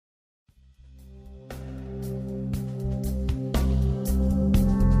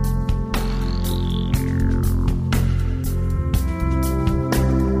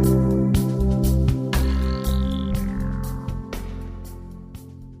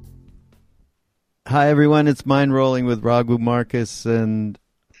Hi everyone, it's Mind Rolling with Raghu Marcus and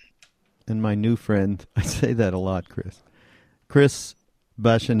my new friend. I say that a lot, Chris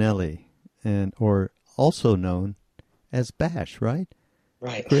Bashinelli, and or also known as Bash, right?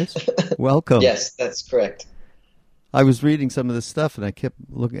 Right. Chris, welcome. Yes, that's correct. I was reading some of this stuff and I kept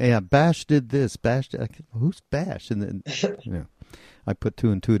looking. Yeah, Bash did this. Who's Bash? And then I put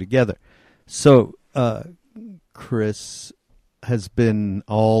two and two together. So Chris has been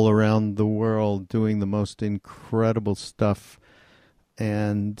all around the world doing the most incredible stuff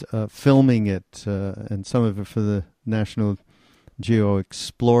and filming it, and some of it for the National Geo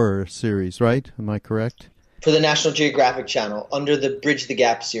Explorer series, right? Am I correct? For the National Geographic Channel, under the Bridge the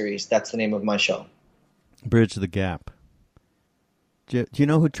Gap series, that's the name of my show. Bridge the Gap. Do you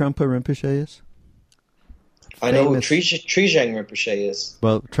know who Trungpa Rinpoche is? I know who Famous. Trijang Rinpoche is.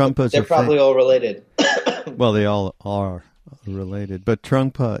 Well, Trungpa's They're probably all related. well, they all are related. But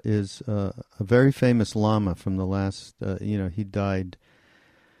Trungpa is a very famous Lama from the last, he died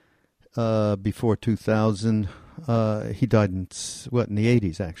before 2000. He died in the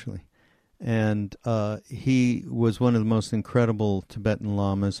 80s, actually. And he was one of the most incredible Tibetan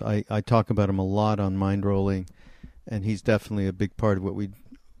Lamas. I talk about him a lot on Mind Rolling, and he's definitely a big part of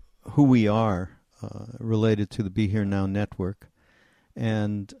who we are, related to the Be Here Now network.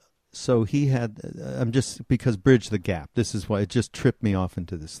 And so he had, because Bridge the Gap, this is why it just tripped me off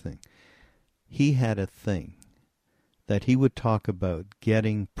into this thing. He had a thing that he would talk about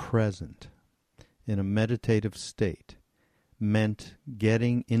getting present in a meditative state meant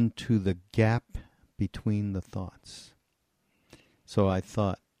getting into the gap between the thoughts. So I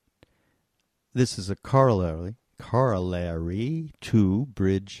thought, this is a corollary to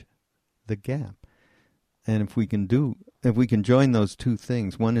Bridge the Gap. And if we can join those two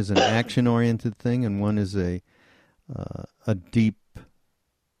things, one is an action-oriented thing, and one is a deep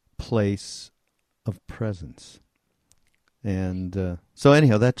place of presence. And so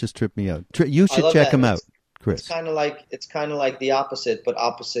anyhow, that just tripped me out. You I should love check that. him out, Chris. It's kind of like the opposite, but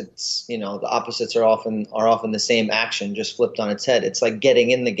opposites, the opposites are often the same action, just flipped on its head. It's like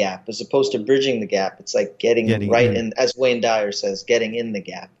getting in the gap as opposed to bridging the gap. It's like getting right in, as Wayne Dyer says, getting in the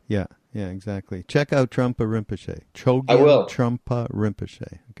gap. Yeah, exactly. Check out Trungpa Rinpoche. I will. Trungpa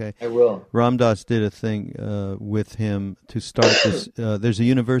Rinpoche. Okay. I will. Ram Dass did a thing with him to start this. There's a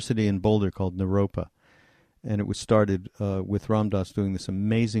university in Boulder called Naropa, and it was started with Ram Dass doing this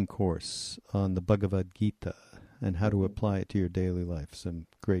amazing course on the Bhagavad Gita and how to apply it to your daily life. Some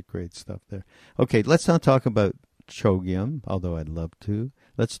great, great stuff there. Okay, let's not talk about Chogyam, although I'd love to.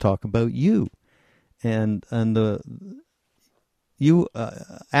 Let's talk about you. And you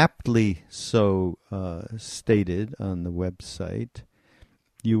aptly so stated on the website,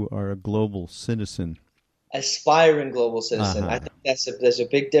 you are a global citizen. Aspiring global citizen. Uh-huh. I think there's a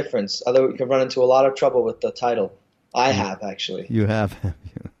big difference. Although you can run into a lot of trouble with the title. I have, actually. You have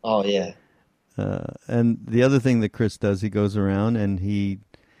you? Oh, yeah. And the other thing that Chris does, he goes around and he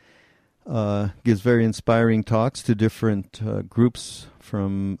gives very inspiring talks to different groups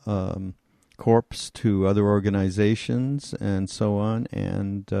from corps to other organizations and so on.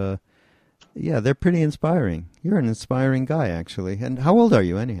 And they're pretty inspiring. You're an inspiring guy, actually. And how old are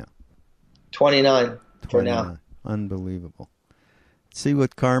you, anyhow? 29 for 29. now. Unbelievable. See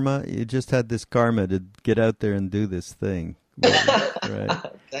what karma? You just had this karma to get out there and do this thing. Right.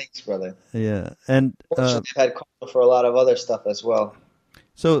 Thanks, brother. Yeah. And Fortunately, I've had karma for a lot of other stuff as well.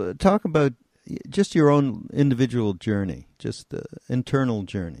 so talk about just your own individual journey, just the internal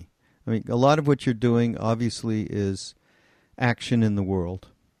journey. I mean, a lot of what you're doing obviously is action in the world,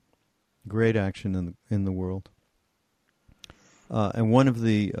 great action in the world. And one of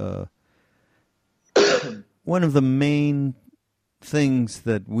the main things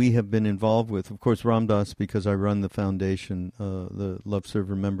that we have been involved with, of course, Ram Dass, because I run the foundation, the Love Serve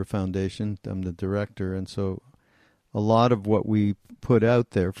Remember Foundation. I'm the director, and so a lot of what we put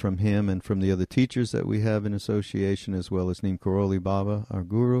out there from him and from the other teachers that we have in association, as well as Neem Karoli Baba, our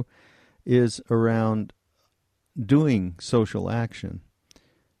guru, is around doing social action.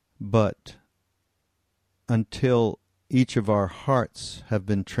 But until each of our hearts have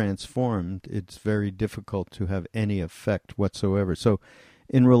been transformed, it's very difficult to have any effect whatsoever. So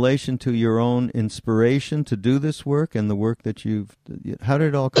in relation to your own inspiration to do this work and the work that how did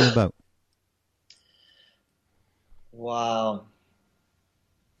it all come about? Wow.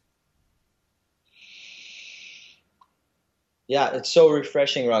 Yeah, it's so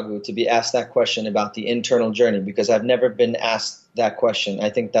refreshing, Raghu, to be asked that question about the internal journey, because I've never been asked that question. I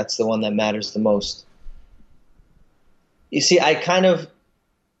think that's the one that matters the most. You see, I kind of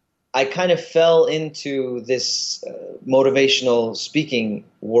fell into this motivational speaking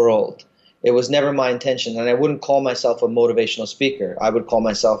world It was never my intention, and I wouldn't call myself a motivational speaker. I would call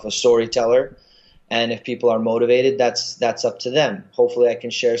myself a storyteller, and if people are motivated, that's up to them. Hopefully I can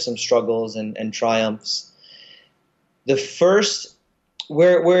share some struggles and triumphs. The first,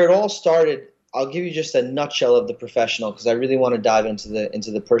 where it all started, I'll give you just a nutshell of the professional because I really want to dive into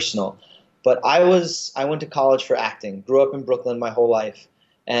the personal. But I went to college for acting, grew up in Brooklyn my whole life,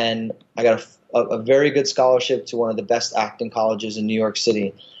 and I got a very good scholarship to one of the best acting colleges in New York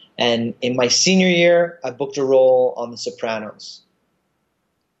City. And in my senior year, I booked a role on The Sopranos.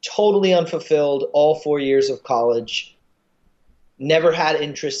 Totally unfulfilled all 4 years of college. Never had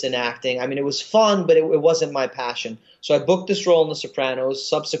interest in acting. I mean, it was fun, but it wasn't my passion. So I booked this role in The Sopranos,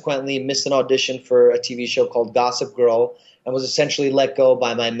 subsequently missed an audition for a TV show called Gossip Girl, and was essentially let go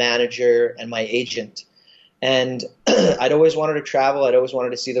by my manager and my agent. And I'd always wanted to travel. I'd always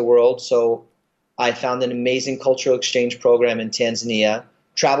wanted to see the world. So I found an amazing cultural exchange program in Tanzania,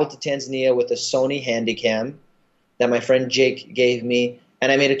 traveled to Tanzania with a Sony Handycam that my friend Jake gave me,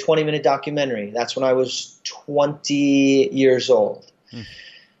 and I made a 20-minute documentary. That's when I was 20 years old.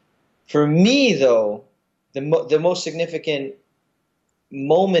 For me, though, the most significant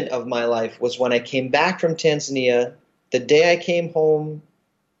moment of my life was when I came back from Tanzania. The day I came home,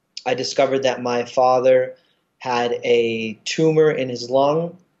 I discovered that my father had a tumor in his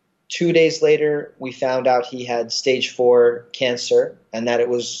lung. 2 days later, we found out he had stage 4 cancer and that it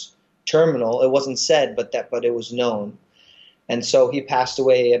was terminal. It wasn't said, but it was known. And so he passed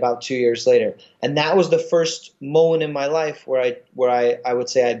away about 2 years later. And that was the first moment in my life where I would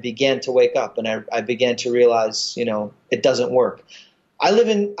say I began to wake up and I began to realize, it doesn't work. I live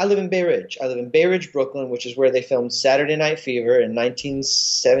in Bay Ridge. I live in Bay Ridge, Brooklyn, which is where they filmed Saturday Night Fever in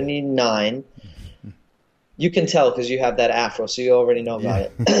 1979. You can tell because you have that afro, so you already know about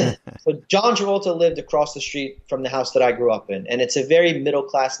it. So John Travolta lived across the street from the house that I grew up in, and it's a very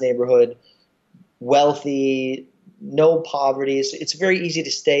middle-class neighborhood, wealthy, no poverty. So it's very easy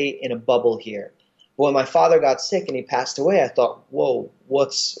to stay in a bubble here. But when my father got sick and he passed away, I thought, whoa,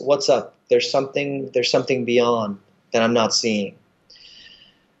 what's up? There's something beyond that I'm not seeing.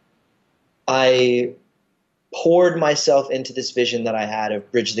 I poured myself into this vision that I had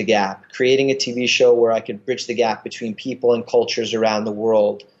of Bridge the Gap, creating a TV show where I could bridge the gap between people and cultures around the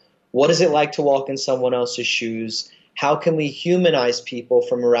world. What is it like to walk in someone else's shoes? How can we humanize people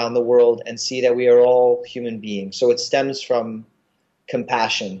from around the world and see that we are all human beings? So it stems from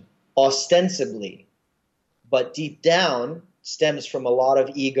compassion, ostensibly, but deep down stems from a lot of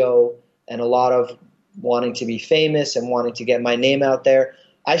ego and a lot of wanting to be famous and wanting to get my name out there.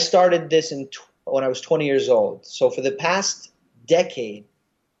 I started this when I was 20 years old. So for the past decade,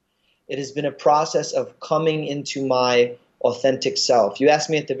 it has been a process of coming into my authentic self. You asked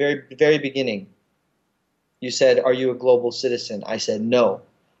me at the very, very beginning, you said, are you a global citizen? I said, no,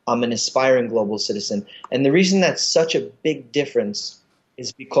 I'm an aspiring global citizen. And the reason that's such a big difference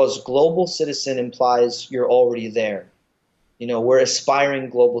is because global citizen implies you're already there. We're aspiring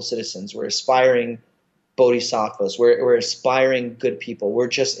global citizens. We're aspiring bodhisattvas. We're aspiring good people.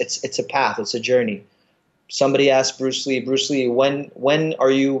 It's a path. It's a journey. Somebody asked Bruce Lee, when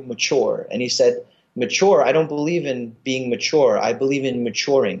are you mature? And he said, mature? I don't believe in being mature. I believe in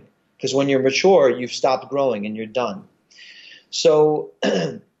maturing. Because when you're mature, you've stopped growing and you're done. So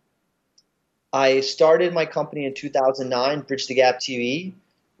I started my company in 2009, Bridge the Gap TV,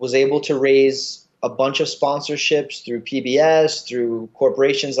 was able to raise a bunch of sponsorships through PBS, through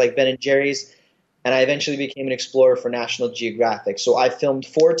corporations like Ben & Jerry's, and I eventually became an explorer for National Geographic. So I filmed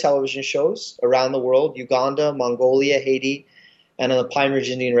 4 television shows around the world, Uganda, Mongolia, Haiti, and on the Pine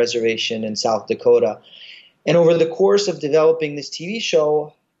Ridge Indian Reservation in South Dakota. And over the course of developing this TV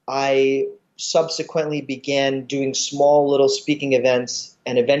show, I subsequently began doing small little speaking events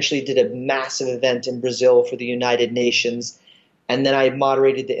and eventually did a massive event in Brazil for the United Nations. And then I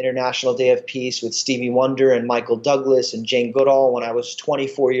moderated the International Day of Peace with Stevie Wonder and Michael Douglas and Jane Goodall when I was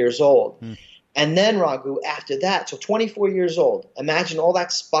 24 years old. And then, Raghu, after that, so 24 years old, imagine all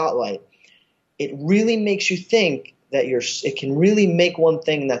that spotlight. It really makes you think that it can really make one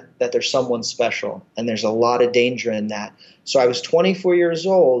thing that there's someone special. And there's a lot of danger in that. So I was 24 years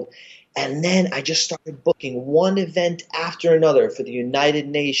old, and then I just started booking one event after another for the United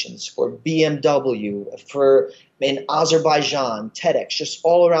Nations, for BMW, in Azerbaijan, TEDx, just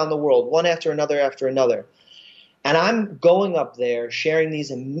all around the world, one after another after another. And I'm going up there sharing these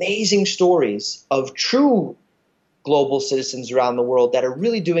amazing stories of true global citizens around the world that are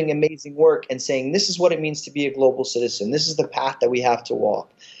really doing amazing work and saying, this is what it means to be a global citizen. This is the path that we have to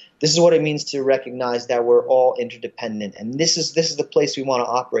walk. This is what it means to recognize that we're all interdependent. And this is the place we want to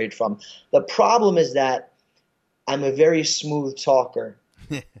operate from. The problem is that I'm a very smooth talker.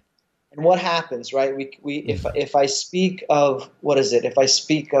 And what happens, right? If I speak of, what is it? If I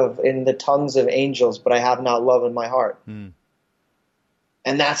speak of in the tongues of angels, but I have not love in my heart. Mm.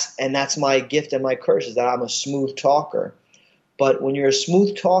 And that's my gift and my curse, is that I'm a smooth talker. But when you're a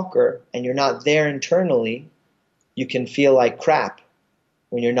smooth talker and you're not there internally, you can feel like crap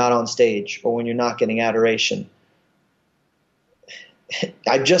when you're not on stage or when you're not getting adoration.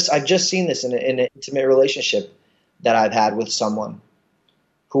 I've just seen this in an intimate relationship that I've had with someone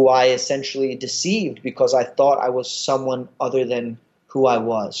who I essentially deceived because I thought I was someone other than who I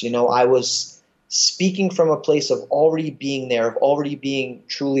was. I was speaking from a place of already being there, of already being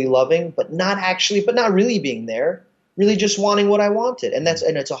truly loving, but not really being there, really just wanting what I wanted. And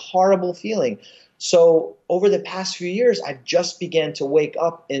it's a horrible feeling. So over the past few years, I've just began to wake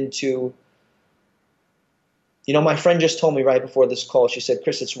up into, my friend just told me right before this call, she said,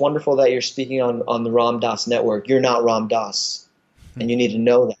 Chris, it's wonderful that you're speaking on the Ram Dass network. You're not Ram Dass. And you need to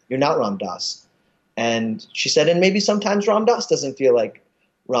know that. You're not Ram Dass. And she said, and maybe sometimes Ram Dass doesn't feel like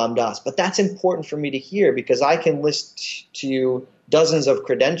Ram Dass. But that's important for me to hear, because I can list to you dozens of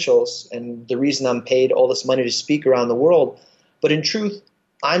credentials and the reason I'm paid all this money to speak around the world. But in truth,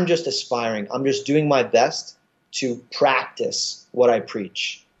 I'm just aspiring. I'm just doing my best to practice what I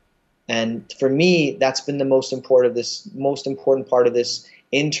preach. And for me, that's been the most important part of this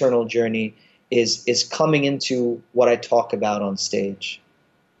internal journey is coming into what I talk about on stage.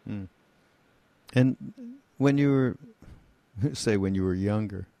 Mm. And when you were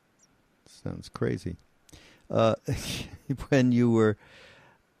younger, sounds crazy. When you were,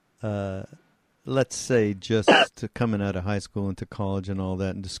 let's say, just coming out of high school into college and all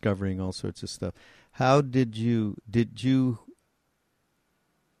that and discovering all sorts of stuff, how did you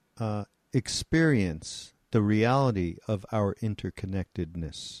experience the reality of our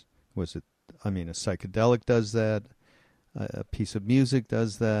interconnectedness? Was it, a psychedelic does that, a piece of music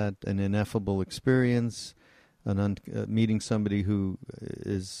does that, an ineffable experience, meeting somebody who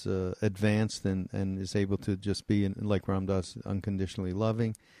is advanced and is able to just be, like Ram Dass, unconditionally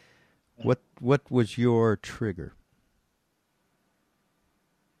loving. What was your trigger?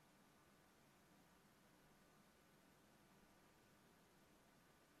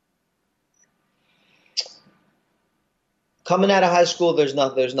 Coming out of high school, there's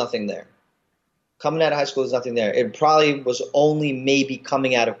nothing there. Coming out of high school, there's nothing there. It probably was only maybe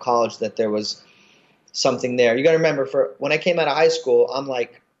coming out of college that there was something there. You got to remember, when I came out of high school, I'm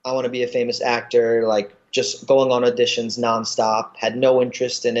like, I want to be a famous actor, like just going on auditions nonstop, had no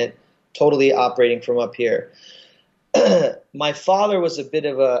interest in it, totally operating from up here. My father was a bit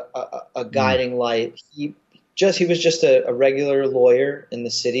of a guiding light. He was just a regular lawyer in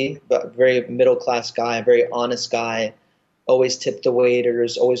the city, but a very middle-class guy, a very honest guy, always tipped the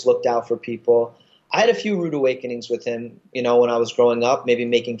waiters, always looked out for people. I had a few rude awakenings with him, when I was growing up, maybe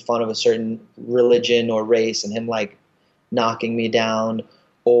making fun of a certain religion or race and him like knocking me down,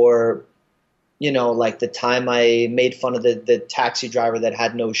 or, like the time I made fun of the taxi driver that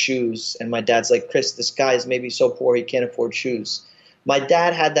had no shoes. And my dad's like, Chris, this guy is maybe so poor he can't afford shoes. My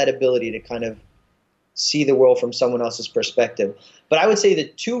dad had that ability to kind of see the world from someone else's perspective. But I would say the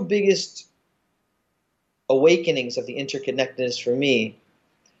two biggest awakenings of the interconnectedness for me,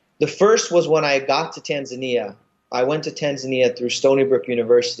 the first was when I got to Tanzania. I went to Tanzania through Stony Brook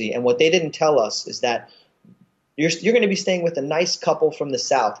University, and what they didn't tell us is that you're going to be staying with a nice couple from the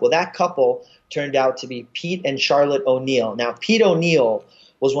South. Well, that couple turned out to be Pete and Charlotte O'Neill. Now, Pete O'Neill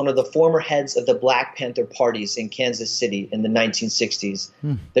was one of the former heads of the Black Panther parties in Kansas City in the 1960s.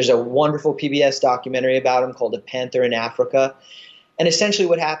 There's a wonderful PBS documentary about him called A Panther in Africa. And essentially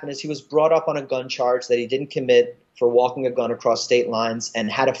what happened is he was brought up on a gun charge that he didn't commit for walking a gun across state lines,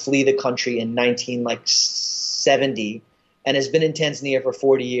 and had to flee the country in 1970, and has been in Tanzania for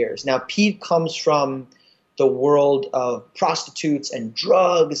 40 years. Now, Pete comes from the world of prostitutes and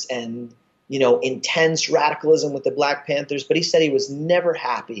drugs and, intense radicalism with the Black Panthers, but he said he was never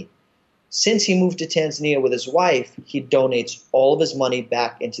happy. Since he moved to Tanzania with his wife, he donates all of his money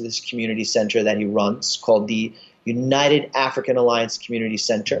back into this community center that he runs called the United African Alliance Community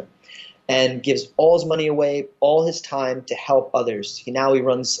Center, and gives all his money away, all his time to help others. He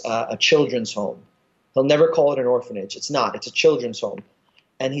runs a children's home. He'll never call it an orphanage. It's not. It's a children's home.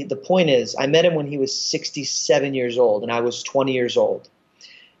 And the point is, I met him when he was 67 years old, and I was 20 years old.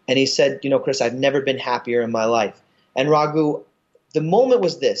 And he said, Chris, I've never been happier in my life. And Raghu, the moment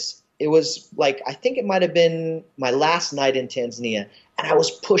was this. It was like, I think it might have been my last night in Tanzania, and I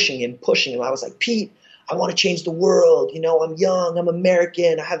was pushing him. I was like, Pete, I want to change the world. I'm young, I'm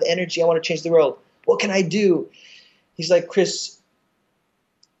American, I have energy, I want to change the world. What can I do? He's like, Chris,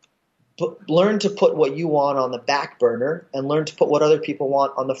 learn to put what you want on the back burner and learn to put what other people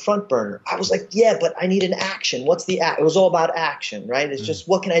want on the front burner. I was like, yeah, but I need an action. What's the act? It was all about action, right? It's just,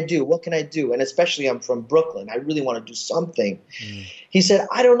 what can I do? What can I do? And especially I'm from Brooklyn. I really want to do something. He said,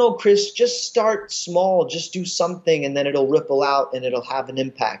 I don't know, Chris, just start small. Just do something and then it'll ripple out and it'll have an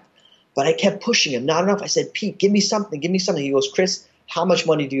impact. But I kept pushing him. Not enough. I said, Pete, give me something. Give me something. He goes, Chris, how much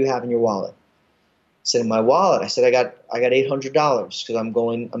money do you have in your wallet? I said, in my wallet. I said, I got $800 because I'm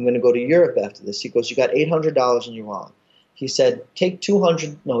going to go to Europe after this. He goes, you got $800 in your wallet. He said, take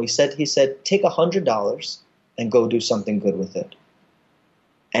 200. No, he said, take $100 and go do something good with it.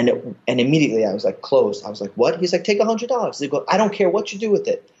 And immediately I was like, closed. I was like, what? He's like, take $100. He goes, I don't care what you do with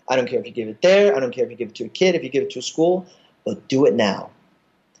it. I don't care if you give it there. I don't care if you give it to a kid, if you give it to a school, but do it now.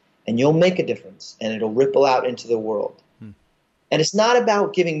 And you'll make a difference and it'll ripple out into the world. And it's not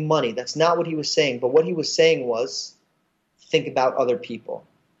about giving money. That's not what he was saying. But what he was saying was, think about other people.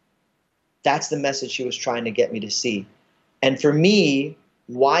 That's the message he was trying to get me to see. And for me,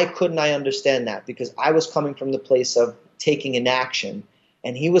 why couldn't I understand that? Because I was coming from the place of taking an action,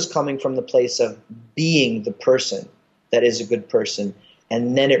 and he was coming from the place of being the person that is a good person,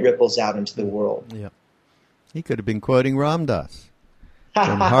 and then it ripples out into the world. Yeah, he could have been quoting Ram Dass.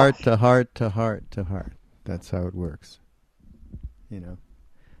 From heart to heart to heart to heart. That's how it works. You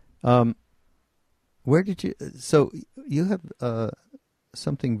know, where did you? So you have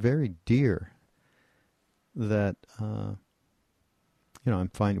something very dear that I'm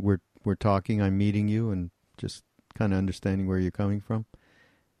fine. We're talking. I'm meeting you, and just kind of understanding where you're coming from,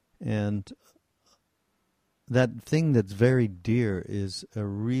 and that thing that's very dear is a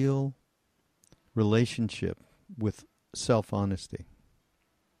real relationship with self-honesty,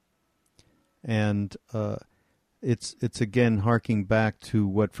 and It's again harking back to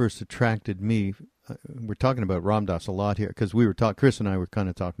what first attracted me. We're talking about Ram Dass a lot here because Chris and I were kind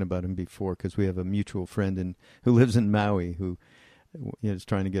of talking about him before because we have a mutual friend who lives in Maui who is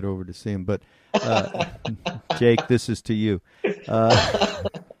trying to get over to see him. But Jake, this is to you.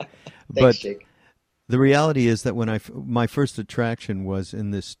 Thanks, Jake. The reality is that when my first attraction was in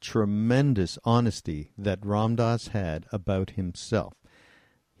this tremendous honesty that Ram Dass had about himself.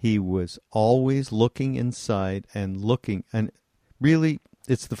 He was always looking inside and looking, and really,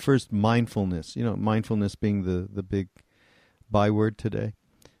 it's the first mindfulness. Mindfulness being the big byword today,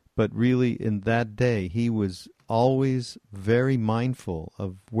 but really, in that day, he was always very mindful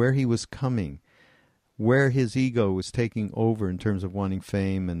of where he was coming, where his ego was taking over in terms of wanting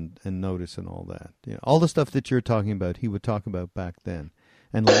fame and notice and all that. All the stuff that you're talking about, he would talk about back then,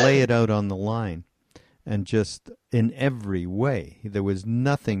 and lay it out on the line. And just in every way, there was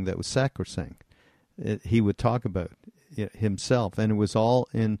nothing that was sacrosanct. He would talk about himself, and it was all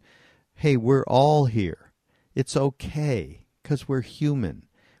in, hey, we're all here. It's okay, because we're human.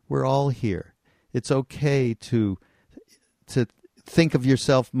 We're all here. It's okay to think of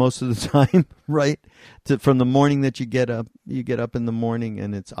yourself most of the time, right? From the morning that you get up in the morning,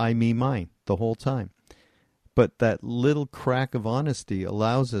 and it's I, me, mine the whole time. But that little crack of honesty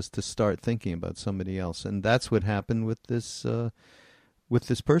allows us to start thinking about somebody else, and that's what happened with this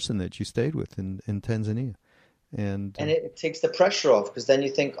person that you stayed with in Tanzania, and it takes the pressure off because then you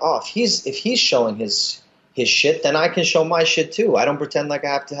think, if he's showing his shit, then I can show my shit too. I don't pretend like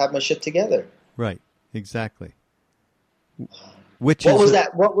I have to have my shit together. Right, exactly. What was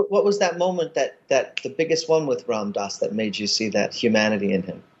that moment that the biggest one with Ram Dass that made you see that humanity in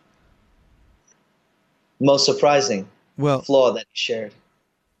him? Most surprising flaw that he shared?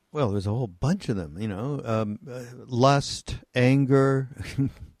 Well, there's a whole bunch of them, lust, anger,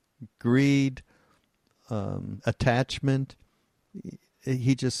 greed, attachment.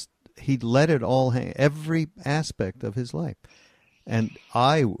 He let it all hang, every aspect of his life. And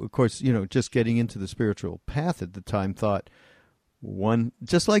I, of course, just getting into the spiritual path at the time, thought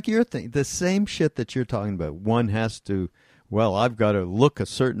just like your thing, the same shit that you're talking about, one has to, I've got to look a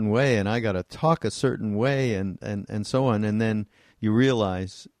certain way and I got to talk a certain way and so on. And then you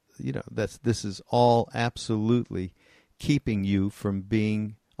realize, this is all absolutely keeping you from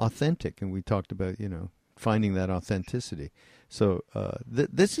being authentic. And we talked about, finding that authenticity. So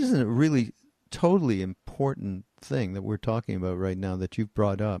this is a really totally important thing that we're talking about right now that you've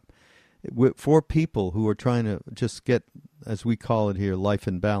brought up. For people who are trying to just get, as we call it here, life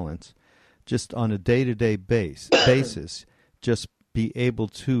in balance, just on a day-to-day basis, just be able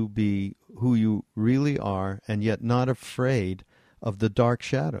to be who you really are and yet not afraid of the dark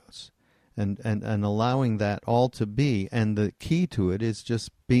shadows and allowing that all to be. And the key to it is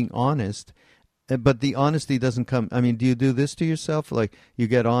just being honest. But the honesty doesn't come, do you do this to yourself? Like you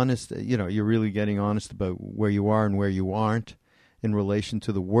get honest, you're really getting honest about where you are and where you aren't. in relation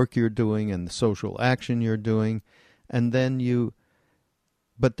to the work you're doing and the social action you're doing. And then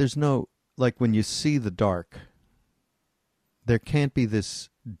but there's no, like when you see the dark, there can't be this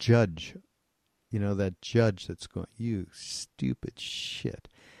judge, that judge that's going, you stupid shit,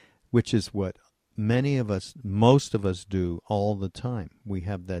 which is what most of us do all the time. We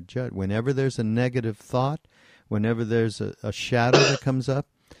have that judge. Whenever there's a negative thought, whenever there's a shadow that comes up.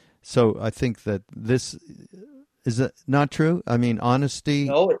 So I think that this is not true. I mean, honesty.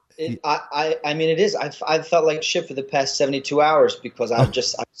 No, I mean, it is. I've felt like shit for the past 72 hours because I've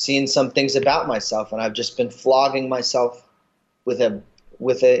seen some things about myself, and I've just been flogging myself with a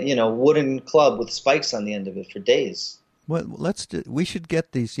wooden club with spikes on the end of it for days. Well, we should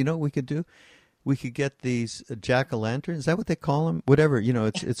get these. You know what we could do? We could get these jack-o'-lanterns. Is that what they call them? Whatever.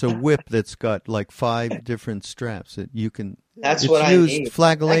 It's a whip that's got like 5 different straps that you can. That's what I need.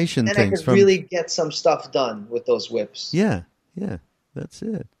 Flagellation and things. I could really get some stuff done with those whips. Yeah, that's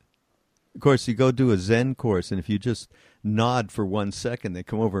it. Of course, you go do a Zen course, and if you just nod for 1 second, they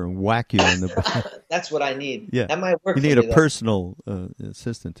come over and whack you on the back. That's what I need. Yeah, that might work. You need a personal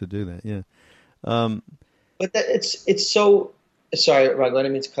assistant to do that. Yeah. But it's so. Sorry, Raghu, I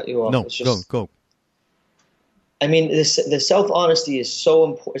didn't mean to cut you off. No, it's just, go. I mean, the self-honesty is so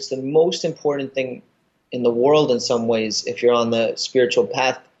important. It's the most important thing in the world in some ways if you're on the spiritual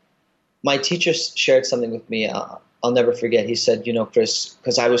path. My teacher shared something with me I'll never forget. He said, Chris,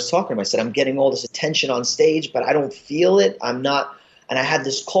 because I was talking to him, I said, I'm getting all this attention on stage, but I don't feel it. I'm not. And I had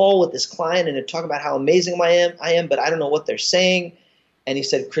this call with this client, and they're talking about how amazing I am, but I don't know what they're saying. And he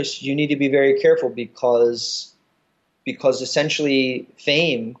said, Chris, you need to be very careful because essentially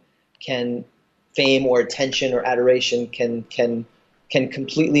fame or attention or adoration can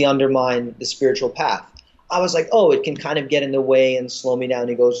completely undermine the spiritual path. I was like, oh, it can kind of get in the way and slow me down.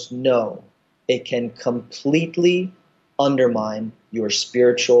 He goes, no, it can completely undermine your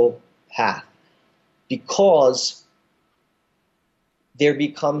spiritual path because there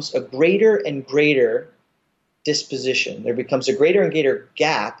becomes a greater and greater disposition. There becomes a greater and greater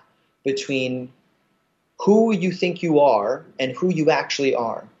gap between who you think you are and who you actually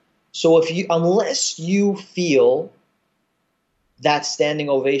are. So unless you feel that standing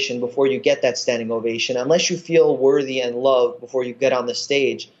ovation before you get that standing ovation, unless you feel worthy and loved before you get on the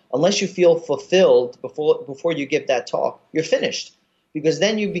stage, unless you feel fulfilled before you give that talk, you're finished. Because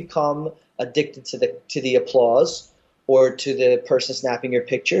then you become addicted to the applause or to the person snapping your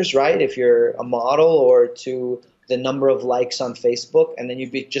pictures, right? If you're a model, or to the number of likes on Facebook, and then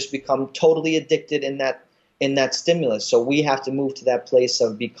you just become totally addicted in that stimulus. So we have to move to that place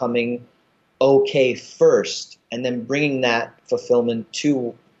of becoming okay first, and then bringing that fulfillment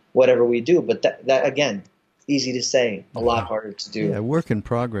to whatever we do. But that again, easy to say, a lot harder to do. Yeah, work in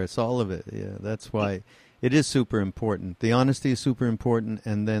progress, all of it. Yeah, that's why it is super important. The honesty is super important,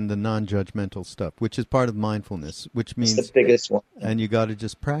 and then the non-judgmental stuff, which is part of mindfulness, which means it's the biggest one. And you got to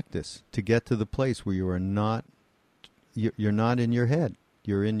just practice to get to the place where you're not in your head.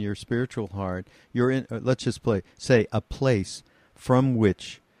 You're in your spiritual heart. You're in, let's just say a place from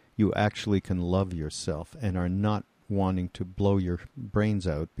which you actually can love yourself and are not wanting to blow your brains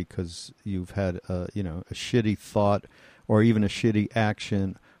out because you've had a shitty thought or even a shitty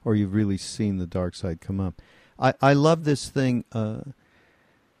action, or you've really seen the dark side come up. I love this thing.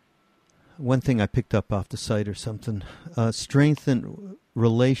 One thing I picked up off the site or something, strengthen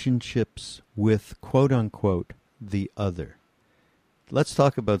relationships with, quote unquote, the other. Let's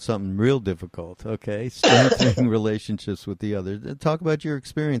talk about something real difficult, okay? Strengthening relationships with the other. Talk about your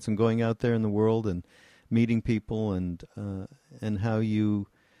experience in going out there in the world and meeting people, and how you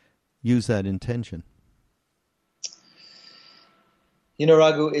use that intention.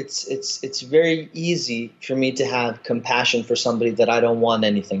 Raghu, it's very easy for me to have compassion for somebody that I don't want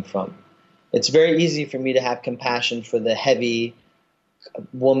anything from. It's very easy for me to have compassion for the heavy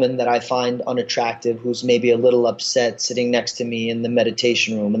woman that I find unattractive, who's maybe a little upset, sitting next to me in the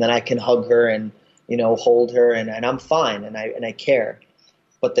meditation room, and then I can hug her and hold her, and I'm fine, and I care.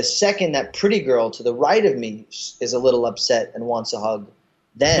 But the second that pretty girl to the right of me is a little upset and wants a hug,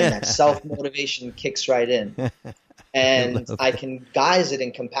 then that self-motivation kicks right in. And I can guise it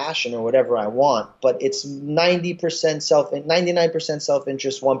in compassion or whatever I want, but it's 99%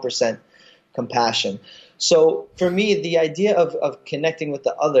 self-interest, 1% compassion. So for me, the idea of connecting with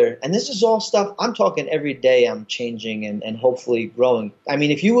the other, and this is all stuff I'm talking every day, I'm changing and hopefully growing. I mean,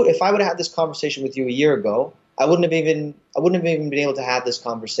 if I would have had this conversation with you a year ago, I wouldn't have even been able to have this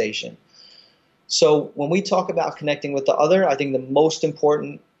conversation. So when we talk about connecting with the other, I think the most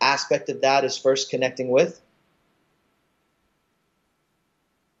important aspect of that is first connecting with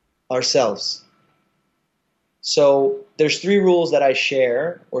ourselves. So there's three rules that I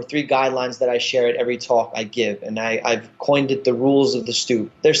share, or three guidelines that I share at every talk I give, and I've coined it the rules of the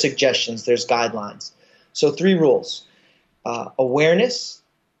stoop. There's suggestions, there's guidelines. So three rules: awareness,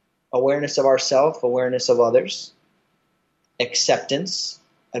 awareness of ourself, awareness of others; acceptance,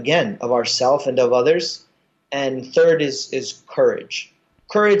 again, of ourself and of others; and third is courage.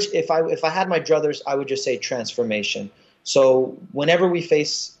 Courage. If I had my druthers, I would just say transformation. So whenever we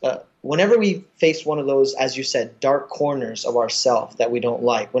face one of those, as you said, dark corners of ourself that we don't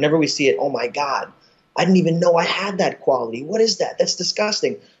like, whenever we see it, oh my God, I didn't even know I had that quality. What is that? That's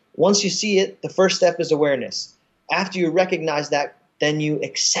disgusting. Once you see it, the first step is awareness. After you recognize that, then you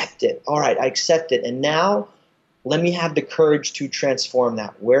accept it. All right, I accept it. And now let me have the courage to transform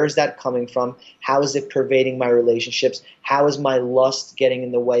that. Where is that coming from? How is it pervading my relationships? How is my lust getting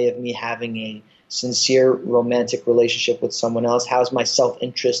in the way of me having a sincere romantic relationship with someone else? How is my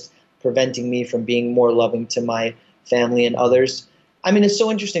self-interest preventing me from being more loving to my family and others? I mean, it's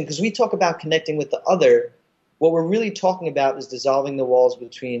so interesting because we talk about connecting with the other. What we're really talking about is dissolving the walls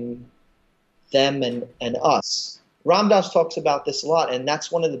between them and us. Ram Dass talks about this a lot, and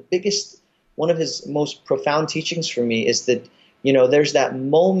that's one of his most profound teachings for me is that, there's that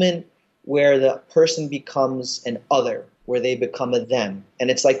moment where the person becomes an other, where they become a them.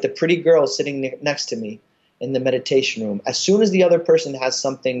 And it's like the pretty girl sitting next to me in the meditation room. As soon as the other person has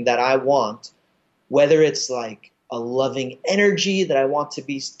something that I want, whether it's like a loving energy that I want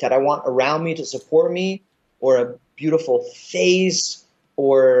around me to support me, or a beautiful face,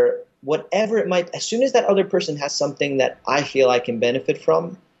 or whatever it might, as soon as that other person has something that I feel I can benefit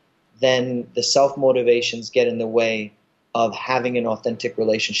from, then the self-motivations get in the way of having an authentic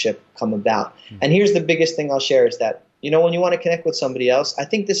relationship come about. Mm-hmm. And here's the biggest thing I'll share is that, when you want to connect with somebody else, I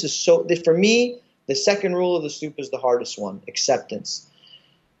think this is for me, the second rule of the stoop is the hardest one: acceptance.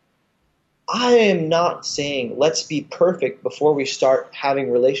 I am not saying let's be perfect before we start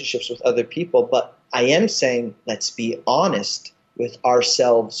having relationships with other people, but I am saying let's be honest with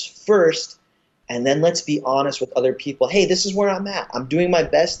ourselves first, and then let's be honest with other people. Hey, this is where I'm at. I'm doing my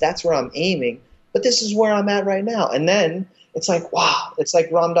best. That's where I'm aiming, but this is where I'm at right now. And then it's like, wow, it's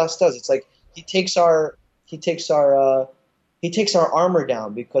like Ram Dass does. It's like he takes our armor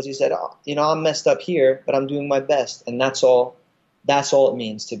down, because he said, I'm messed up here, but I'm doing my best. And that's all it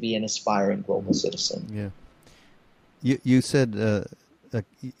means to be an aspiring global citizen. Yeah. You said,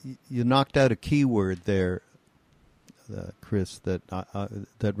 you knocked out a key word there, Chris,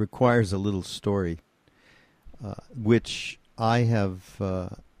 that requires a little story, which I have,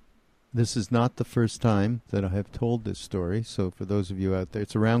 this is not the first time that I have told this story. So for those of you out there,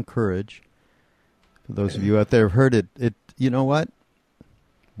 it's around courage. For those of you out there who've heard it, you know what?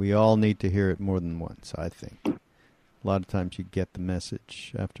 We all need to hear it more than once, I think. A lot of times you get the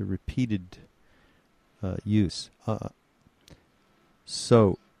message after repeated use.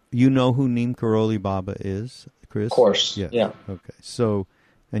 So, you know who Neem Karoli Baba is, Chris? Of course, yeah. Okay, so,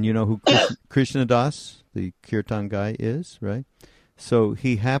 and you know who Krishna Das, the Kirtan guy, is, right? So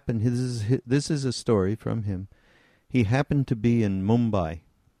he happened, this is a story from him. He happened to be in Mumbai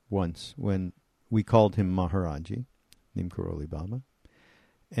once when we called him Maharaji, Neem Karoli Baba.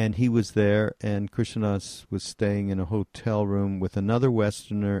 And he was there, and Krishnadas was staying in a hotel room with another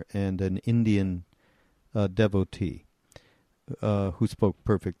Westerner and an Indian devotee who spoke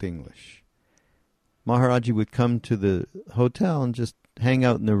perfect English. Maharaji would come to the hotel and just hang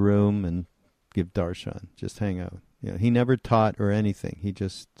out in the room and give darshan, just hang out. He never taught or anything. He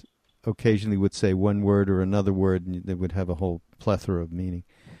just occasionally would say one word or another word, and they would have a whole plethora of meaning.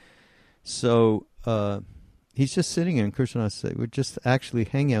 So he's just sitting there, and Krishnadas would just actually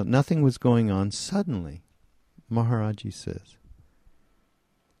hang out. Nothing was going on. Suddenly, Maharaji says,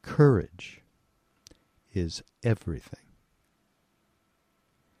 courage is everything.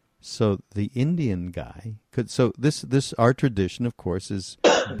 So the Indian guy this our tradition, of course, is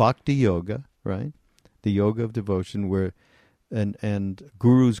bhakti yoga, right? The yoga of devotion, where and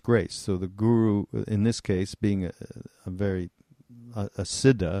guru's grace. So the guru, in this case, being a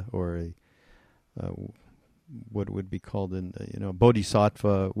siddha, or a what would be called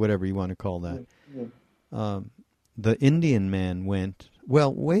bodhisattva, whatever you want to call that. The Indian man went,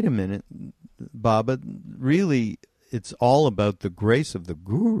 well, wait a minute, Baba, really, it's all about the grace of the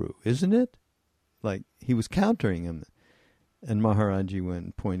guru, isn't it? Like, he was countering him. And Maharaji went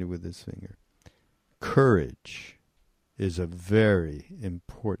and pointed with his finger. Courage is a very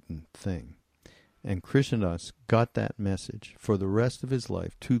important thing. And Krishnadas got that message for the rest of his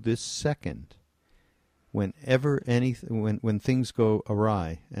life, to this second. Whenever when things go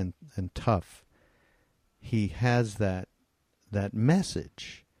awry and tough, he has that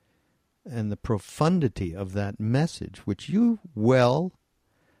message and the profundity of that message, which you well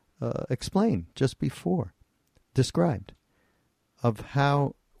explained just before, described, of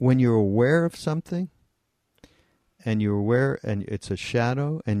how when you're aware of something, and you're aware, and it's a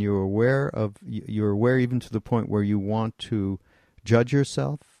shadow, and you're aware even to the point where you want to judge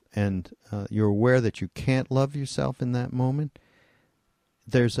yourself, and you're aware that you can't love yourself in that moment.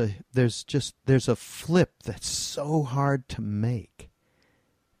 There's a flip that's so hard to make,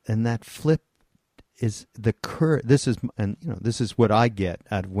 and that flip is the courage. This is what I get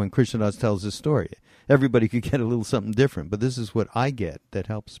out of when Krishnadas tells this story. Everybody could get a little something different, but this is what I get that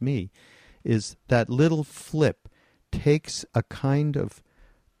helps me, is that little flip takes a kind of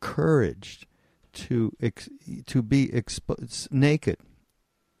courage to be naked,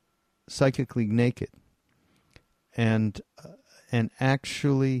 psychically naked, and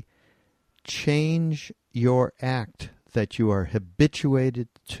actually change your act that you are habituated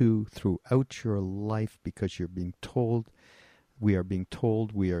to throughout your life, because you're being told, we are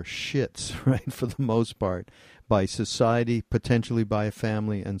shits, right, for the most part, by society, potentially by a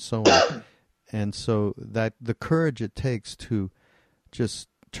family, and so on. And so that the courage it takes to just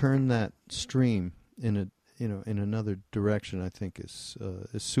turn that stream in another direction, I think is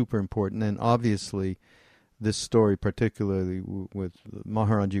super important. And obviously, this story, particularly with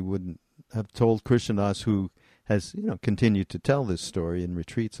Maharaji, wouldn't have told Krishnadas, who has continued to tell this story in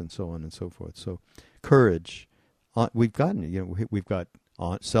retreats and so on and so forth. So, courage, we've got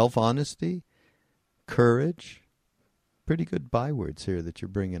self-honesty, courage, pretty good bywords here that you're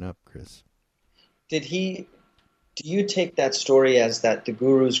bringing up, Chris. Do you take that story as that the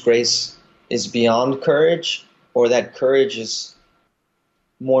Guru's grace is beyond courage, or that courage is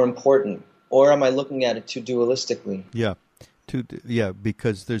more important? Or am I looking at it too dualistically? Yeah,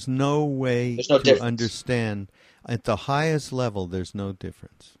 because there's no way to difference. Understand. At the highest level, there's no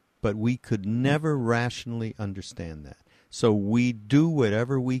difference. But we could never rationally understand that. So we do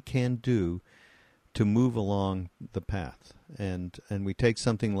whatever we can do to move along the path. And we take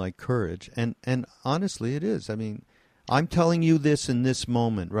something like courage, and honestly it is. I mean, I'm telling you this in this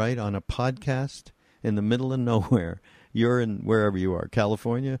moment, right, on a podcast in the middle of nowhere. You're in wherever you are,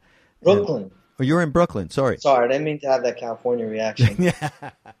 California? Brooklyn. You're in Brooklyn, sorry. Sorry, I didn't mean to have that California reaction.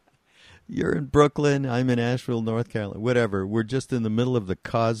 You're in Brooklyn, I'm in Asheville, North Carolina, whatever. We're just in the middle of the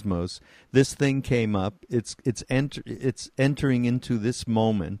cosmos. This thing came up. It's entering into this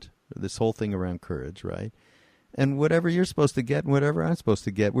moment, this whole thing around courage, right? And whatever you're supposed to get and whatever I'm supposed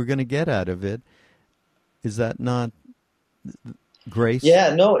to get, we're going to get out of it. Is that not grace?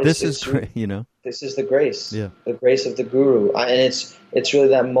 Yeah, no. This is the grace. Yeah. The grace of the Guru. And it's really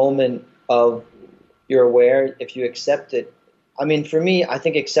that moment of you're aware, if you accept it. I mean, for me, I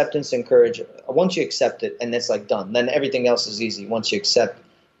think acceptance and courage, once you accept it and it's like done, then everything else is easy once you accept.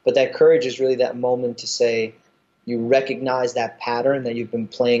 But that courage is really that moment to say, you recognize that pattern that you've been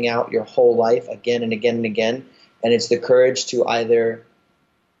playing out your whole life again and again and again. And it's the courage to either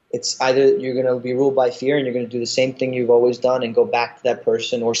you're going to be ruled by fear and you're going to do the same thing you've always done and go back to that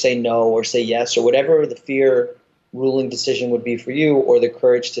person, or say no, or say yes, or whatever the fear ruling decision would be for you, or the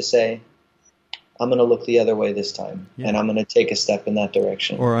courage to say, I'm going to look the other way this time, and I'm going to take a step in that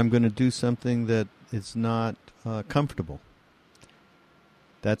direction. Or I'm going to do something that is not comfortable.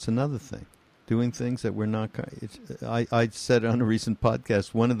 That's another thing. Doing things that we're not... I said on a recent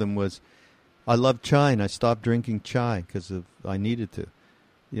podcast, one of them was, I love chai, and I stopped drinking chai because I needed to,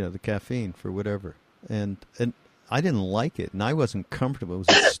 the caffeine for whatever. And I didn't like it, and I wasn't comfortable. It was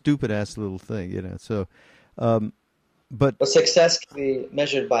a stupid-ass little thing, So, but success can be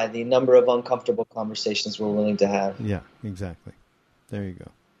measured by the number of uncomfortable conversations we're willing to have. Yeah, exactly. There you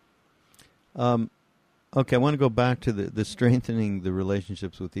go. Okay, I want to go back to the strengthening the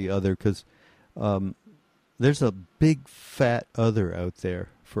relationships with the other, because there's a big fat other out there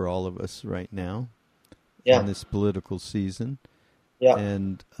for all of us right now in this political season. Yeah.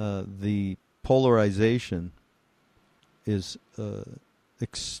 And the polarization is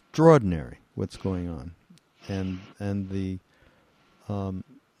extraordinary, what's going on. And the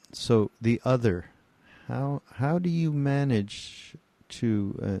so the other, how do you manage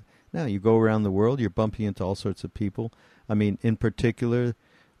to now you go around the world, you're bumping into all sorts of people. I mean, in particular,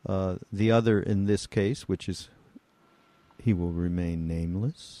 the other in this case, which is he will remain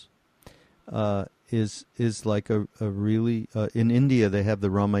nameless, is like a really in India they have the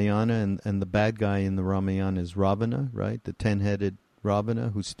Ramayana, and the bad guy in the Ramayana is Ravana, right? The 10-headed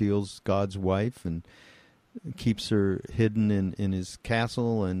Ravana who steals God's wife and keeps her hidden in his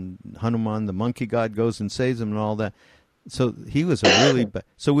castle, and Hanuman, the monkey god, goes and saves him and all that. So he was a really bad...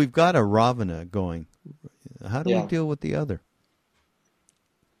 So we've got a Ravana going. How do we deal with the other?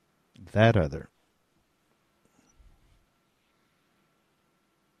 that other?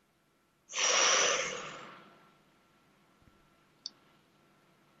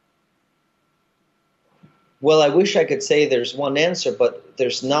 Well, I wish I could say there's one answer, but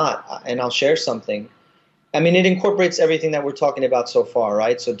there's not. And I'll share something. I mean, it incorporates everything that we're talking about so far,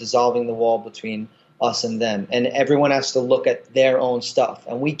 right? So dissolving the wall between us and them. And everyone has to look at their own stuff.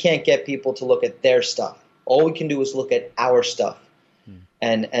 And we can't get people to look at their stuff. All we can do is look at our stuff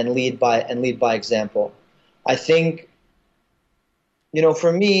and lead by example. I think,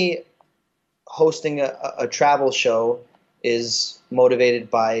 for me, hosting a travel show is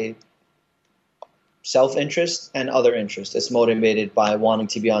motivated by self-interest and other interest. It's motivated by wanting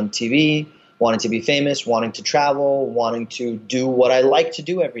to be on TV, wanting to be famous, wanting to travel, wanting to do what I like to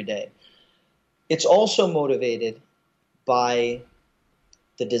do every day. It's also motivated by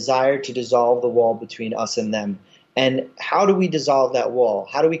the desire to dissolve the wall between us and them. And how do we dissolve that wall?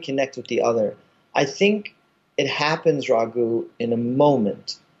 How do we connect with the other? I think it happens, Raghu, in a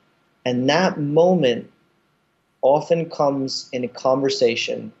moment. And that moment often comes in a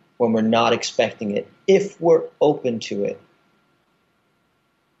conversation when we're not expecting it, if we're open to it.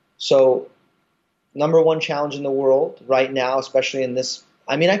 So, number one challenge in the world right now, especially in this,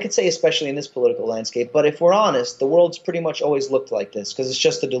 I could say especially in this political landscape, but if we're honest, the world's pretty much always looked like this because it's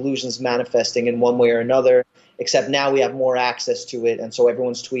just the delusions manifesting in one way or another, except now we have more access to it, and so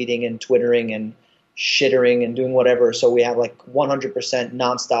everyone's tweeting and twittering and shittering and doing whatever, so we have like 100%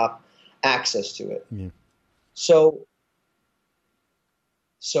 nonstop access to it. Yeah. So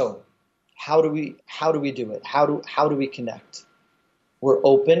how do we do it? How do we connect? We're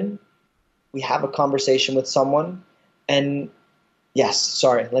open. We have a conversation with someone, and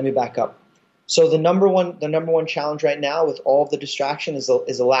let me back up. So the number one challenge right now with all of the distraction is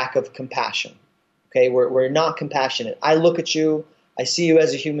a lack of compassion. Okay, we're not compassionate. I look at you, I see you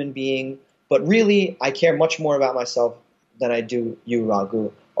as a human being, but really I care much more about myself than I do you,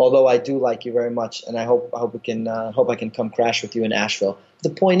 Raghu. Although I do like you very much, and I hope I can come crash with you in Asheville. The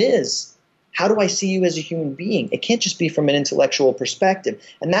point is, how do I see you as a human being? It can't just be from an intellectual perspective.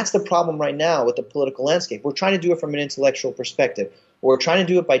 And that's the problem right now with the political landscape. We're trying to do it from an intellectual perspective. We're trying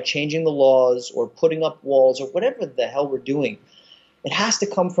to do it by changing the laws or putting up walls or whatever the hell we're doing. It has to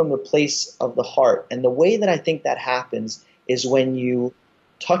come from the place of the heart. And the way that I think that happens is when you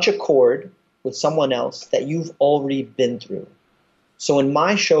touch a chord with someone else that you've already been through. So in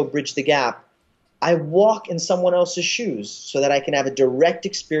my show, Bridge the Gap, I walk in someone else's shoes so that I can have a direct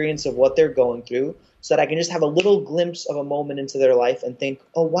experience of what they're going through, so that I can just have a little glimpse of a moment into their life and think,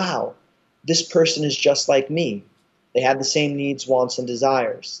 oh, wow, this person is just like me. They have the same needs, wants, and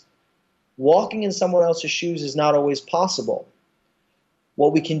desires. Walking in someone else's shoes is not always possible.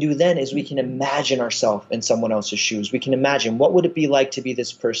 What we can do then is we can imagine ourselves in someone else's shoes. We can imagine, what would it be like to be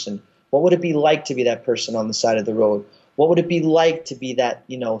this person? What would it be like to be that person on the side of the road? What would it be like to be that,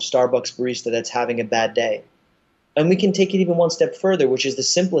 Starbucks barista that's having a bad day? And we can take it even one step further, which is the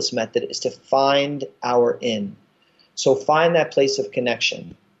simplest method, is to find our in. So find that place of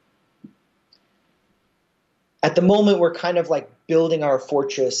connection. At the moment, we're kind of like building our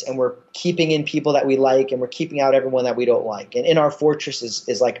fortress, and we're keeping in people that we like, and we're keeping out everyone that we don't like. And in our fortress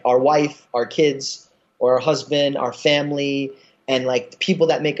is like our wife, our kids, or our husband, our family, and like the people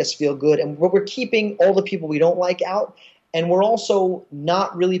that make us feel good. And we're keeping all the people we don't like out. And we're also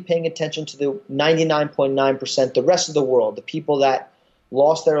not really paying attention to the 99.9%, the rest of the world, the people that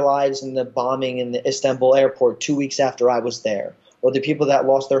lost their lives in the bombing in the Istanbul airport 2 weeks after I was there, or the people that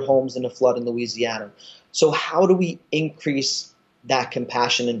lost their homes in a flood in Louisiana. So how do we increase that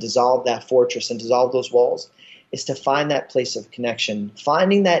compassion and dissolve that fortress and dissolve those walls? Is to find that place of connection.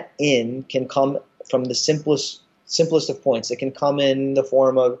 Finding that in can come from the simplest of points. It can come in the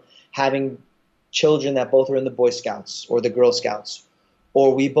form of having children that both are in the Boy Scouts or the Girl Scouts,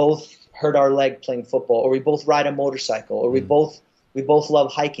 or we both hurt our leg playing football, or we both ride a motorcycle, or we both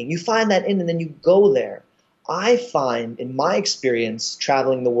love hiking. You find that in, and then you go there. I find, in my experience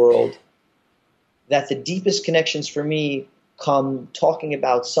traveling the world, that the deepest connections for me come talking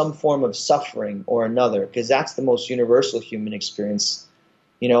about some form of suffering or another, because that's the most universal human experience.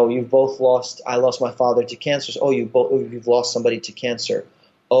 I lost my father to cancer. Oh, you've lost somebody to cancer.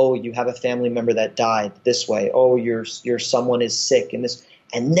 Oh, you have a family member that died this way. Oh, your someone is sick and this.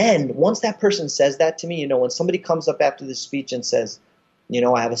 And then once that person says that to me, when somebody comes up after this speech and says,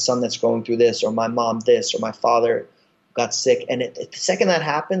 I have a son that's going through this, or my mom this, or my father got sick. And the second that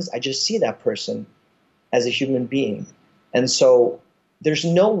happens, I just see that person as a human being. And so there's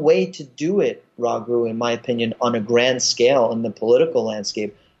no way to do it, Raghu, in my opinion, on a grand scale in the political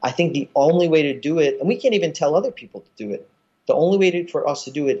landscape. I think the only way to do it, and we can't even tell other people to do it. The only way for us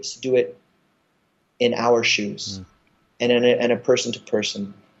to do it is to do it in our shoes and in a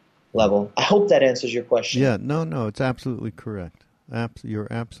person-to-person level. I hope that answers your question. Yeah, no, it's absolutely correct. You're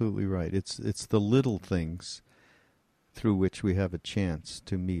absolutely right. It's the little things through which we have a chance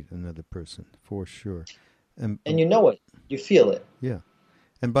to meet another person, for sure. And you know it. You feel it. Yeah.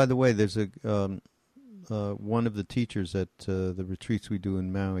 And by the way, there's one of the teachers at the retreats we do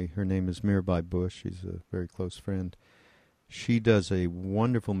in Maui. Her name is Mirabai Bush. She's a very close friend. She does a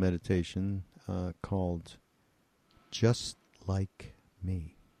wonderful meditation called Just Like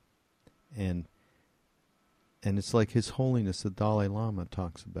Me. And it's like His Holiness the Dalai Lama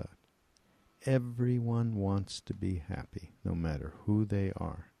talks about. Everyone wants to be happy, no matter who they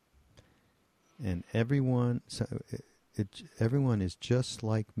are. And everyone is just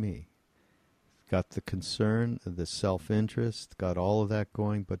like me. Got the concern, the self-interest, got all of that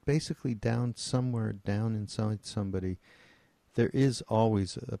going, but basically somewhere down inside somebody, there is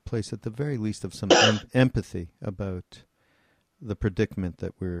always a place, at the very least, of some empathy about the predicament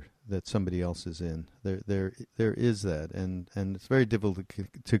that somebody else is in. There is that, and it's very difficult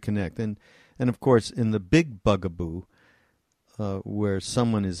to connect. And of course, in the big bugaboo, where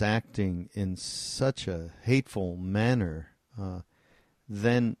someone is acting in such a hateful manner,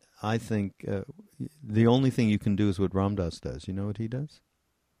 then I think the only thing you can do is what Ramdas does. You know what he does?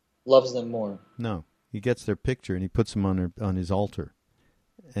 Loves them more. No, he gets their picture and he puts them on his altar.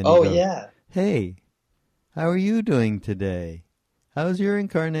 And he goes, yeah. Hey, how are you doing today? How's your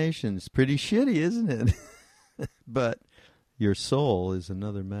incarnation? It's pretty shitty, isn't it? But your soul is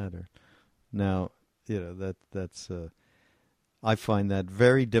another matter. Now, that's I find that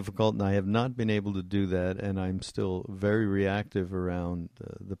very difficult, and I have not been able to do that, and I'm still very reactive around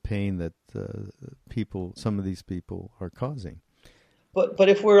the pain that some of these people are causing. But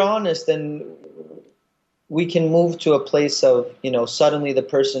if we're honest, then we can move to a place of, suddenly the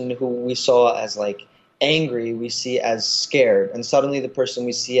person who we saw as like angry, we see as scared. And suddenly the person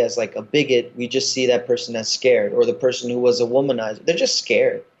we see as like a bigot, we just see that person as scared. Or the person who was a womanizer, they're just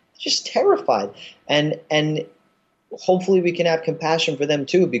scared. They're just terrified. And hopefully we can have compassion for them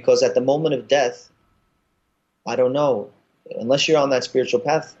too, because at the moment of death, I don't know, unless you're on that spiritual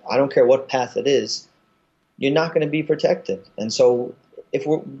path, I don't care what path it is, you're not going to be protected. And so if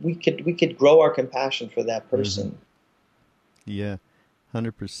we could grow our compassion for that person. Yeah,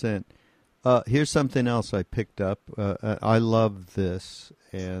 100%. Here's something else I picked up. I love this,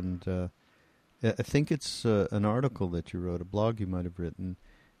 and I think it's an article that you wrote, a blog you might have written,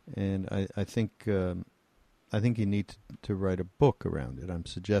 and I think you need to write a book around it. I'm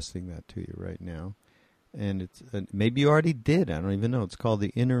suggesting that to you right now, and it's maybe you already did. I don't even know. It's called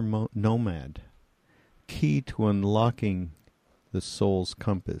The Inner Nomad: Key to Unlocking the Soul's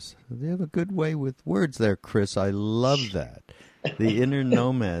Compass. They have a good way with words there, Chris. I love that. The inner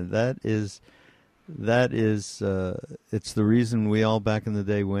nomad. That is. It's the reason we all back in the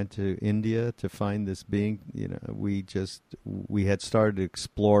day went to India to find this being. We had started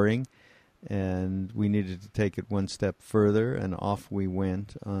exploring, and we needed to take it one step further, and off we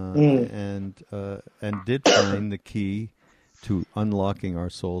went, and did find the key to unlocking our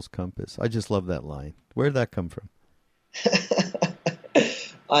soul's compass. I just love that line. Where did that come from?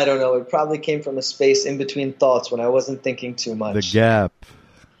 I don't know. It probably came from a space in between thoughts when I wasn't thinking too much. The gap.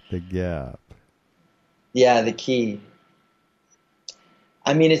 Yeah, the key.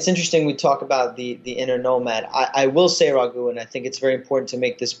 I mean, it's interesting we talk about the inner nomad. I will say, Raghu, and I think it's very important to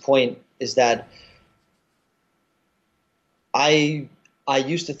make this point, is that I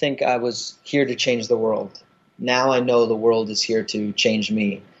used to think I was here to change the world. Now I know the world is here to change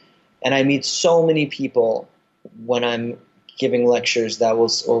me. And I meet so many people when I'm giving lectures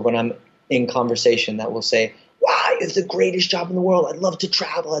or when I'm in conversation that will say, wow, you have the greatest job in the world. I'd love to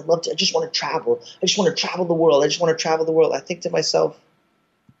travel. I just want to travel. I just want to travel the world. I think to myself,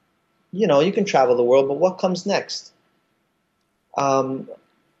 you can travel the world, but what comes next?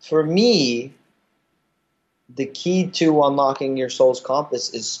 For me, the key to unlocking your soul's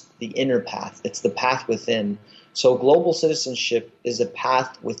compass is the inner path. It's the path within. So global citizenship is a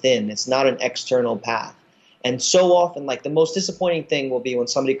path within. It's not an external path. And so often, like, the most disappointing thing will be when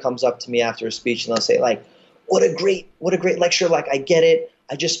somebody comes up to me after a speech and they'll say, like, what a great lecture. Like, I get it.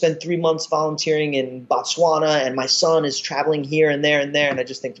 I just spent 3 months volunteering in Botswana, and my son is traveling here and there and there. And I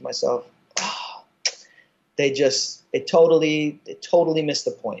just think to myself, they totally missed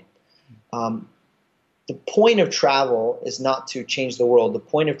the point. The point of travel is not to change the world. The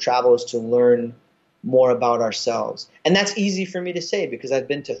point of travel is to learn more about ourselves. And that's easy for me to say because I've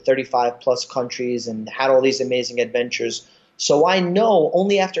been to 35 plus countries and had all these amazing adventures. So I know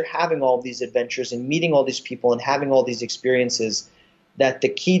only after having all these adventures and meeting all these people and having all these experiences that the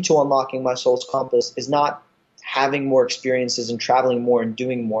key to unlocking my soul's compass is not having more experiences and traveling more and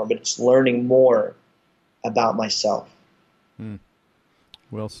doing more, but it's learning more about myself.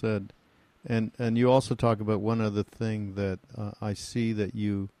 Well said. And you also talk about one other thing that I see that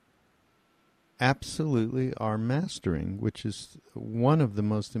you absolutely are mastering, which is one of the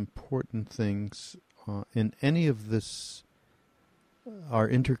most important things in any of this, our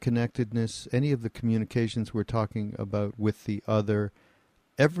interconnectedness, any of the communications we're talking about with the other,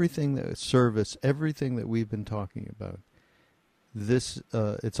 everything that service, everything that we've been talking about. This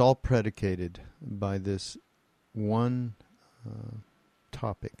it's all predicated by this one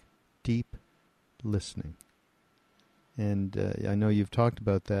topic: deep listening. And I know you've talked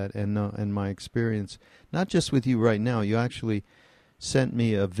about that, and my experience, not just with you right now. You actually sent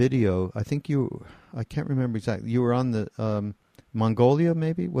me a video. I think I can't remember exactly. You were on the Mongolia,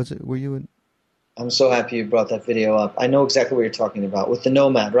 maybe? Was it? Were you in? I'm so happy you brought that video up. I know exactly what you're talking about with the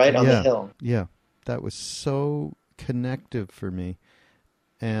nomad, right, on the hill. Yeah, that was so connective for me.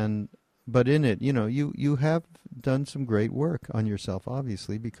 But in it, you have done some great work on yourself,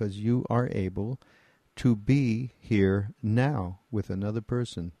 obviously, because you are able to be here now with another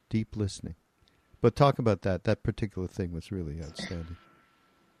person, deep listening. But talk about that. That particular thing was really outstanding.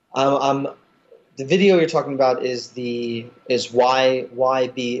 The video you're talking about is why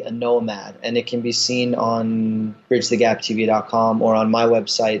be a nomad, and it can be seen on bridgethegaptv.com or on my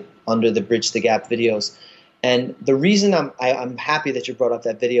website under the Bridge the Gap videos. And the reason I'm happy that you brought up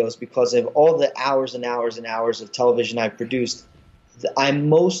that video is because of all the hours and hours and hours of television I've produced. I'm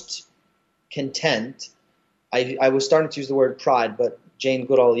most content. I was starting to use the word pride, but Jane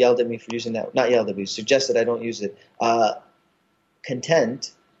Goodall yelled at me for using that. Not yelled at me, suggested I don't use it.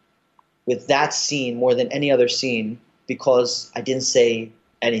 Content with that scene more than any other scene because I didn't say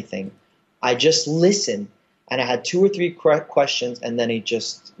anything. I just listened, and I had 2 or 3 questions, and then he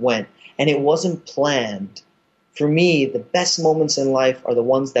just went. And it wasn't planned. For me, the best moments in life are the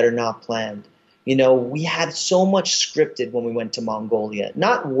ones that are not planned. We had so much scripted when we went to Mongolia.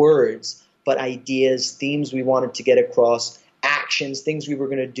 Not words, but ideas, themes we wanted to get across, actions, things we were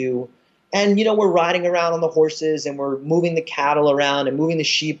going to do. And, we're riding around on the horses, and we're moving the cattle around and moving the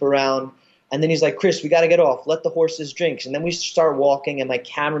sheep around. And then he's like, Chris, we got to get off. Let the horses drink. And then we start walking, and my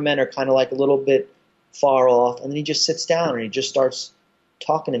cameramen are kind of like a little bit far off. And then he just sits down, and he just starts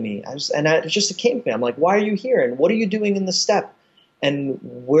talking to me. It came to me. I'm like, why are you here? And what are you doing in the steppe? And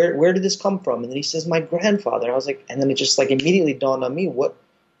where did this come from? And then he says, my grandfather. And I was like, and then it just immediately dawned on me, what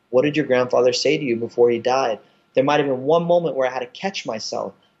did your grandfather say to you before he died? There might have been one moment where I had to catch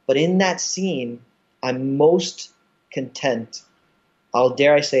myself. But in that scene, I'm most content. I'll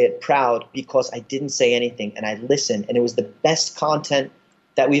dare I say it, proud, because I didn't say anything and I listened. And it was the best content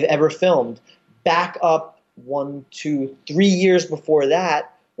that we've ever filmed. Back up 1, 2, 3 years before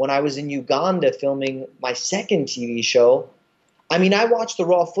that, when I was in Uganda filming my second TV show, I watched the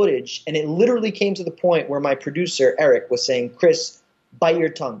raw footage, and it literally came to the point where my producer, Eric, was saying, Chris, bite your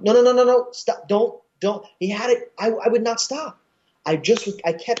tongue. No, stop, don't. He had it. I would not stop. I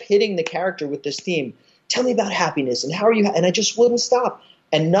kept hitting the character with this theme. Tell me about happiness, and how are you? And I just wouldn't stop.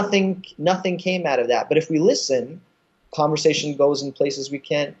 And nothing came out of that. But if we listen, conversation goes in places we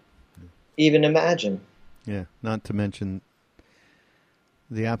can't even imagine. Yeah, not to mention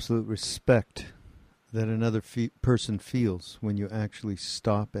the absolute respect that another person feels when you actually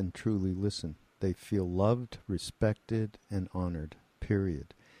stop and truly listen. They feel loved, respected, and honored,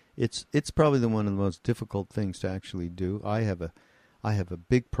 period. It's probably one of the most difficult things to actually do. I have a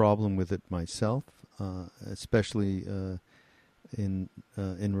big problem with it myself, especially in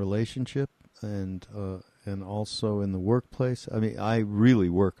relationship and also in the workplace. I really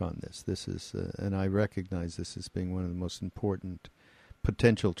work on this. This is, and I recognize this as being one of the most important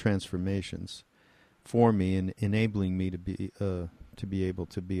potential transformations for me in enabling me to be able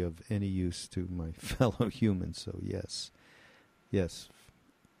to be of any use to my fellow humans. So yes.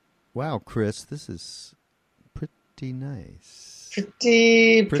 Wow, Chris, this is pretty nice.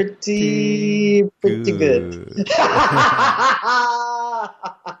 Pretty good.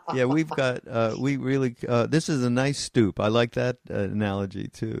 Yeah, we've got, this is a nice stoop. I like that analogy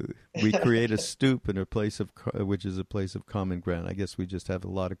too. We create a stoop in a place which is a place of common ground. I guess we just have a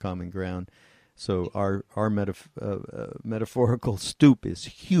lot of common ground. So our metaphorical stoop is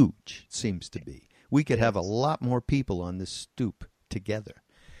huge, seems to be. We could have a lot more people on this stoop together.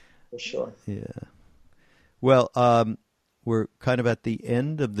 For sure. Yeah. Well, we're kind of at the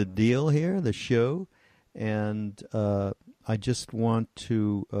end of the deal here, the show, and I just want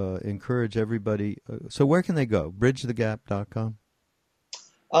to encourage everybody. So where can they go? Bridgethegap.com?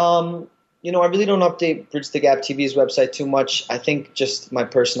 I really don't update Bridge the Gap TV's website too much. I think just my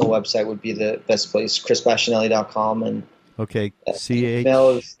personal website would be the best place, chrisbashinelli.com. And okay, email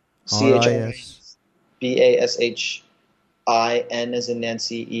is CHRIS. CHRISBASHIN as in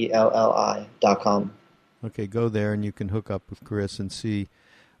Nancy, ELLI.com. Okay, go there and you can hook up with Chris and see.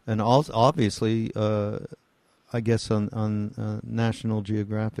 And also, obviously, I guess on National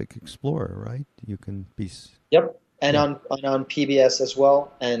Geographic Explorer, right? You can be. Yep. And on PBS as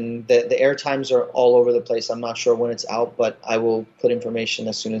well. And the air times are all over the place. I'm not sure when it's out, but I will put information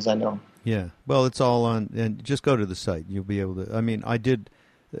as soon as I know. Yeah. Well, it's all on. And just go to the site. You'll be able to. I mean, I did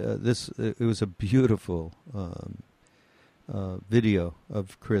this. It was a beautiful video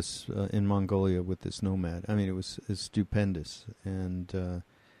of Chris in Mongolia with this nomad. I mean, it was stupendous.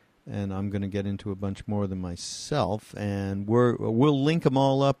 And I'm going to get into a bunch more of them myself, and we'll link them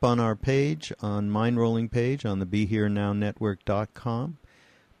all up on our page, on Mindrolling page, on the BeHereNowNetwork.com.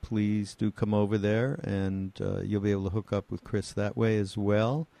 Please do come over there, and you'll be able to hook up with Chris that way as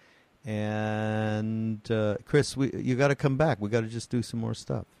well. And Chris, you got to come back. We got to just do some more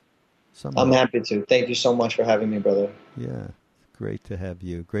stuff. I'm happy to. Thank you so much for having me, brother. Yeah, great to have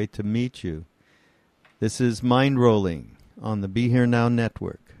you. Great to meet you. This is Mindrolling on the Be Here Now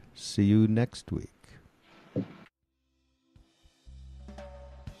Network. See you next week.